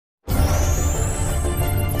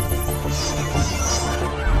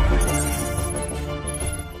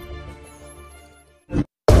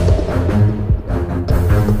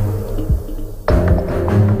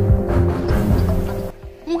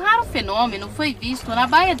fenômeno foi visto na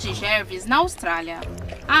Baía de Jervis, na Austrália.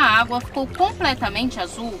 A água ficou completamente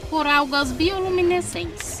azul por algas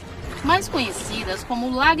bioluminescentes, mais conhecidas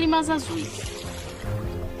como lágrimas azuis.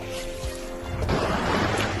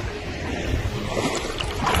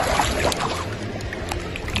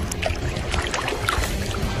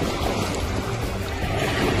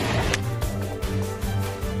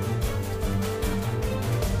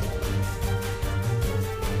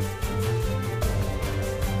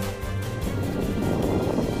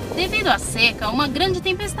 Devido à seca, uma grande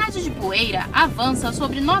tempestade de poeira avança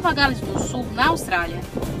sobre Nova Gales do Sul, na Austrália.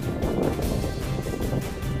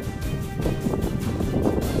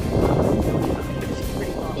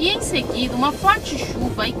 E em seguida, uma forte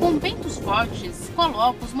chuva e com ventos fortes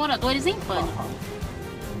coloca os moradores em pânico.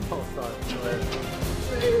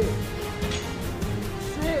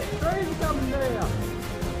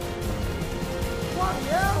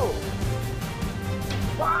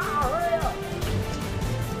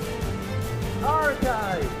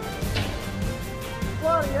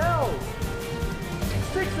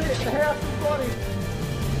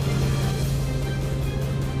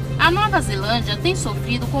 A Nova Zelândia tem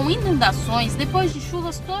sofrido com inundações depois de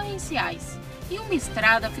chuvas torrenciais e uma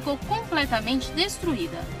estrada ficou completamente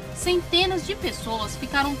destruída. Centenas de pessoas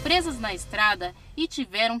ficaram presas na estrada e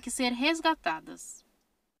tiveram que ser resgatadas.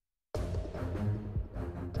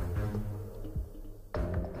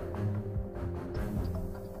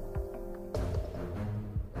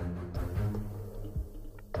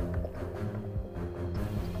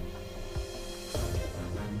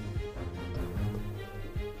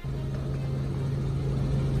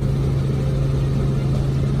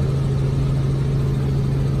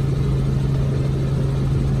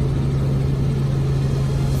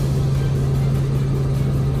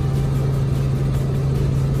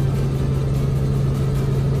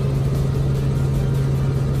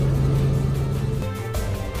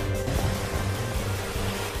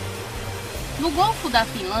 No Golfo da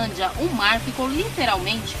Finlândia, o mar ficou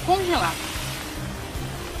literalmente congelado.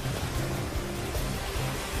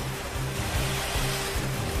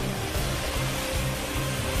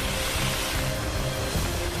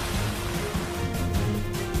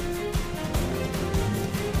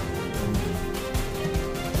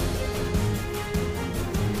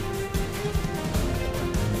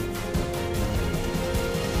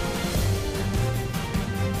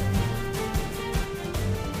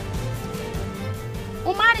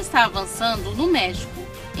 O mar está avançando no México,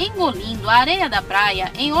 engolindo a areia da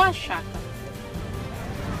praia em Oaxaca.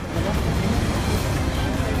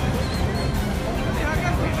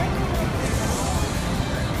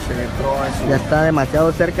 Ya está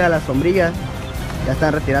demasiado cerca de las sombrillas. Ya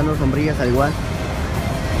están retirando sombrillas al igual.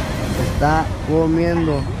 Se está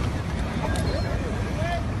comiendo.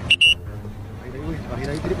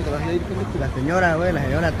 La señora, güey, la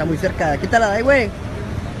señora está muy cerca. Quítala de ahí, güey.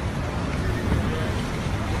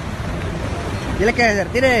 Dile que se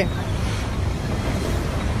retire.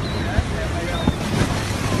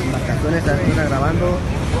 Embarcaciones están grabando.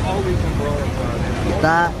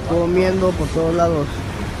 Está comiendo por todos lados.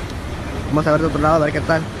 Vamos a ver de otro lado, a ver qué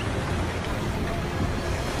tal.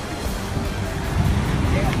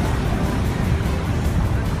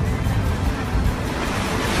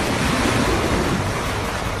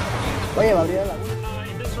 Oye, va a abrir la...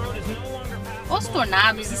 Os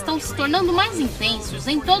tornados estão se tornando mais intensos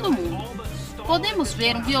em todo o mundo. Podemos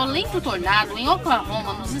ver um violento tornado em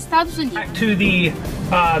Oklahoma, nos Estados Unidos.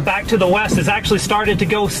 Back to the west has actually started to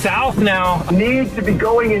go south now. Needs to be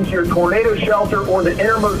going into your tornado shelter or the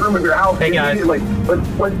innermost room of your house. Hey guys, let's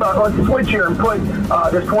switch here and put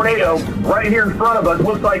this tornado right here in front of us.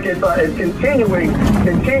 Looks like it's continuing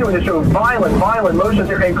to show violent motions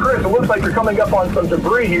here. And Chris, it looks like you're coming up on some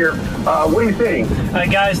debris here. What are you seeing?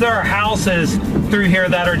 Guys, there are houses through here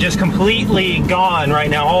that are just completely gone right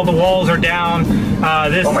now. All the walls are down.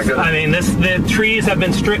 Oh my goodness. I mean, the trees have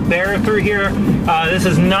been stripped bare through here. This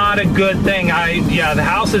is not a good thing. The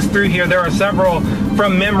houses through here, there are several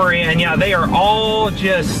from memory, and yeah, they are all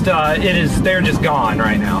just, they're just gone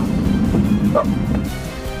right now.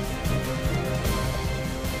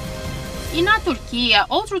 E na Turquia,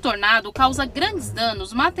 outro tornado causa grandes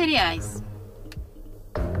danos materiais.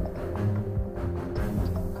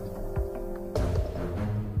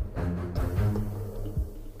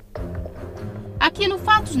 Aqui no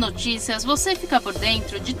Fatos Notícias você fica por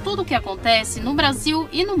dentro de tudo o que acontece no Brasil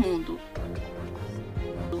e no mundo.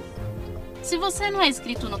 Se você não é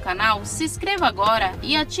inscrito no canal, se inscreva agora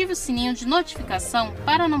e ative o sininho de notificação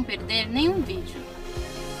para não perder nenhum vídeo.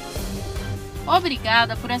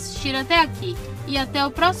 Obrigada por assistir até aqui e até o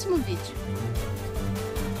próximo vídeo.